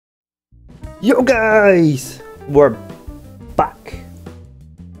Yo guys, we're back.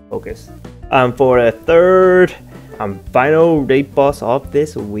 Focus. For the third and final raid boss of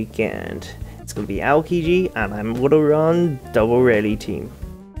this weekend. It's gonna be Aokiji, and I'm gonna run double rally team.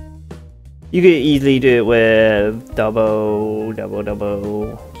 You could easily do it with double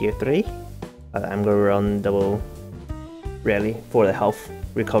gear 3. I'm gonna run double rally for the health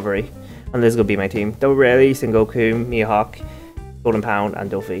recovery. And this is gonna be my team. Double rally, Sengoku, Mihawk, Golden Pound,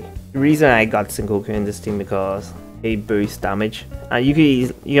 and Dofi. The reason I got Sengoku in this team because he boosts damage. And you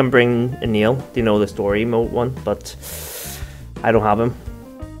can bring Neil, you know, the story mode one, but I don't have him.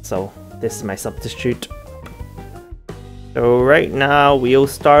 So this is my substitute. So right now we'll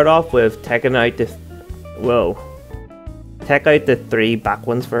start off with taking out the take out the 3 back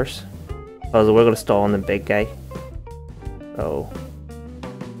ones first, because we're gonna stall on the big guy. So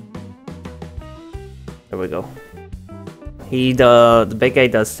there we go. The big guy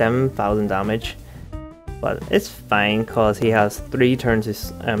does 7,000 damage, but it's fine because he has 3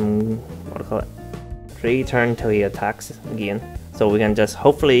 turns. 3 turns till he attacks again. So we can just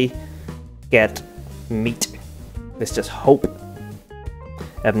hopefully get meat. Let's just hope.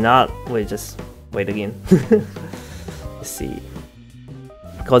 If not, we just wait again. Let's see.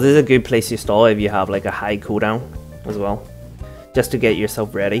 Because this is a good place to stall if you have like a high cooldown as well, just to get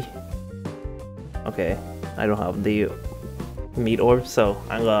yourself ready. Okay, I don't have the meat orb, so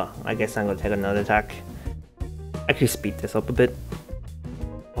I guess I'm gonna take another attack. Actually, speed this up a bit.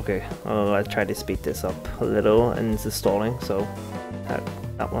 Okay, I'll try to speed this up a little, and this is stalling. So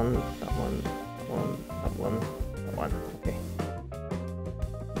that one. Okay.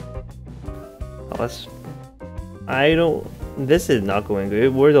 This is not going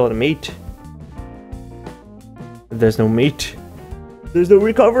good. Where's all the meat? There's no meat. There's no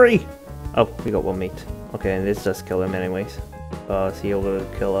recovery. Oh, we got 1 meat. Okay, and let's just kill him anyways. He will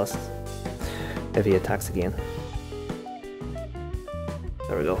kill us if he attacks again.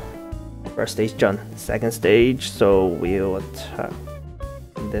 There we go. First stage done. Second stage, so we'll attack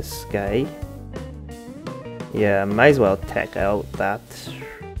this guy. Yeah, might as well take out that,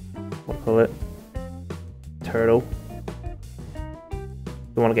 what do you call it? Turtle.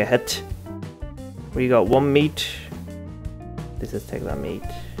 Don't want to get hit. We got 1 meat. Let's just take that meat,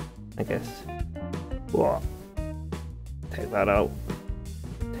 I guess. Whoa. Take that out.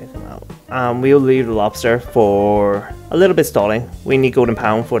 Take him out. We'll leave the lobster for a little bit stalling. We need Golden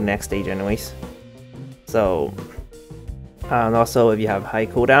Pound for the next stage anyways. So, and also if you have high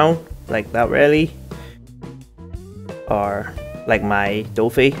cooldown, like that rally, or like my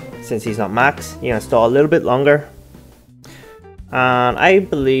Dofi, since he's not max, you can stall a little bit longer. And I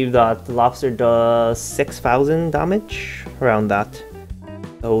believe that the lobster does 6,000 damage, around that.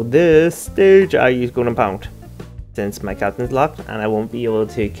 So this stage I use Golden Pound, since my captain's locked and I won't be able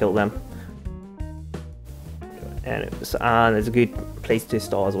to kill them. And it's a good place to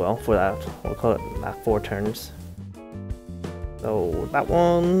stall as well for that, we'll call it that 4 turns. So that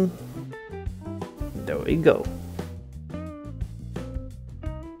one, there we go.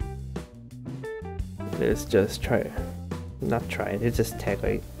 Let's just let's just take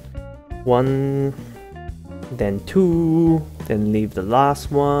out 1, then 2, then leave the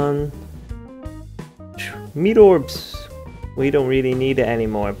last one. Meat orbs, we don't really need it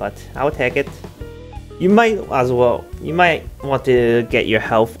anymore, but I'll take it. You might want to get your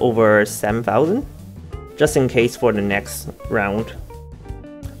health over 7,000, just in case for the next round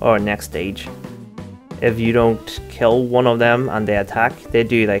or next stage. If you don't kill one of them and they attack, they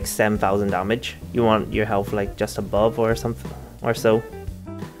do like 7,000 damage. You want your health like just above or something or so.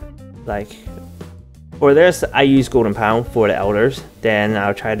 Like for this, I use Golden Pound for the elders, then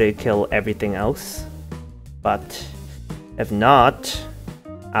I'll try to kill everything else. But if not,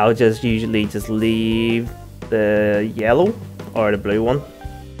 I'll just usually just leave the yellow or the blue one.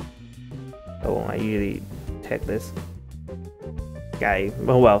 So I usually take this guy.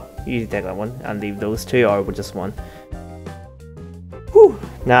 Well, usually take that one and leave those 2, or with just 1. Whew.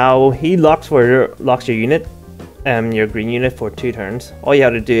 Now he locks your unit, your green unit for 2 turns. All you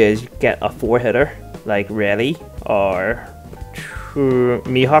have to do is get a 4-hitter like Rally or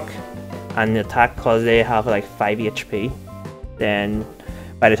Mihawk and attack, cause they have like 5 HP. Then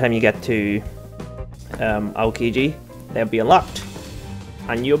by the time you get to Aokiji, they'll be unlocked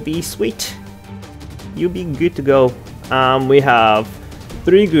and you'll be sweet. You'll be good to go. We have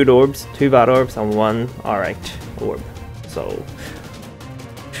 3 good orbs, 2 bad orbs, and 1 alright orb. So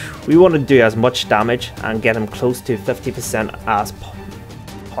we want to do as much damage and get him close to 50% as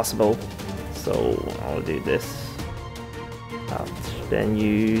possible. So I'll do this. Then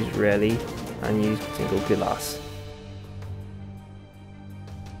use Rally and use Sengoku last.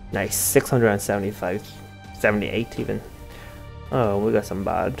 Nice, 675, 78 even. Oh, we got some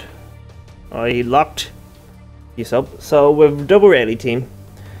bad. Oh, he locked. He's up. So with double rally team,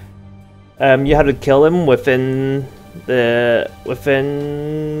 you have to kill him within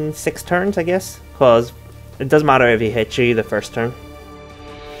 6 turns, I guess, because it doesn't matter if he hits you the first turn,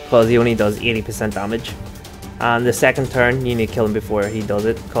 because he only does 80% damage, and the second turn you need to kill him before he does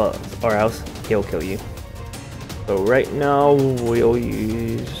it, or else he'll kill you. So right now we'll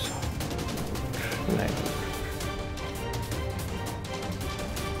use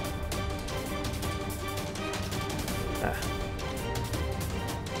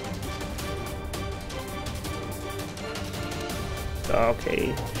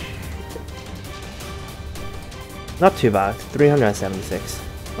okay. Not too bad. 376.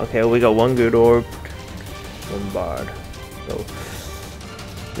 Okay, we got 1 good orb, 1 bard. So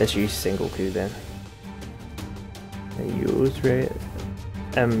let's use single Q then. And use red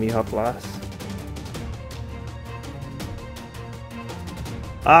Mihawk last.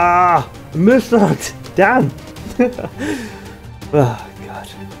 Ah! Missed that! Damn! Oh god.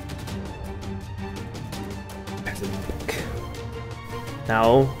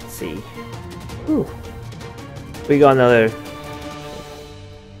 Now, let's see. Whew. We got another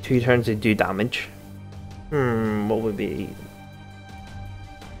 2 turns to do damage. What would be?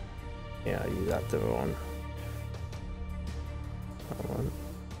 Yeah, use that to one. That one.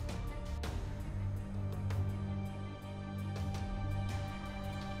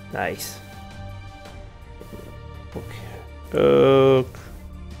 Nice. Okay.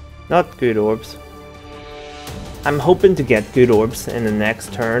 Not good orbs. I'm hoping to get good orbs in the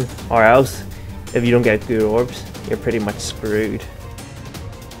next turn, or else if you don't get good orbs, you're pretty much screwed.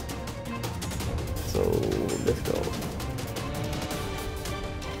 So let's go.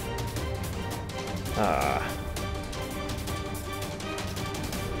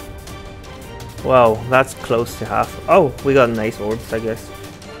 Well, that's close to half. Oh, we got nice orbs, I guess.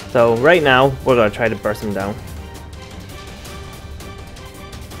 So right now we're gonna try to burst him down.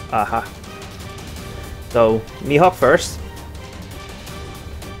 Aha. So Mihawk first.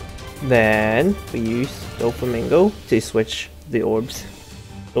 Then we use Doflamingo to switch the orbs.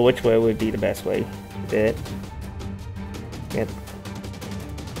 So which way would be the best way? That. Yep.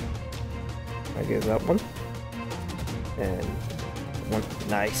 I guess that one. And one.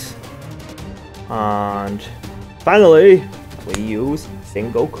 Nice. And finally we use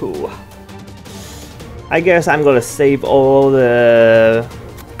Sengoku. I guess I'm gonna save all the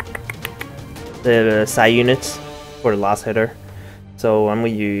Psy units for the last hitter. So I'm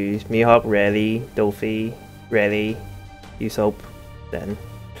gonna use Mihawk, Rally, Dofi, Rally, Usopp, then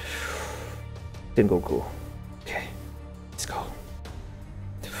Sengoku. Okay, let's go.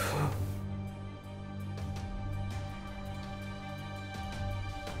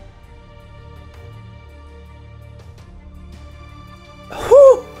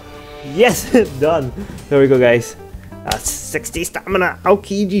 Whew! Yes, done. There we go, guys. That's 60 stamina.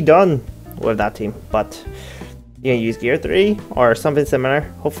 Aokiji done with that team. But you can use Gear 3 or something similar.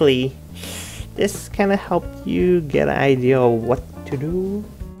 Hopefully this kind of helped you get an idea of what to do,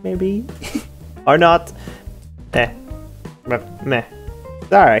 maybe. Or not. Meh.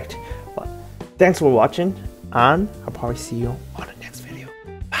 It's alright. But thanks for watching, and I'll probably see you on the next video.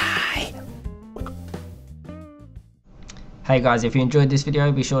 Bye! Hey guys, if you enjoyed this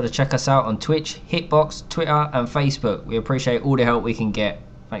video, be sure to check us out on Twitch, Hitbox, Twitter and Facebook. We appreciate all the help we can get.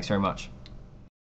 Thanks very much.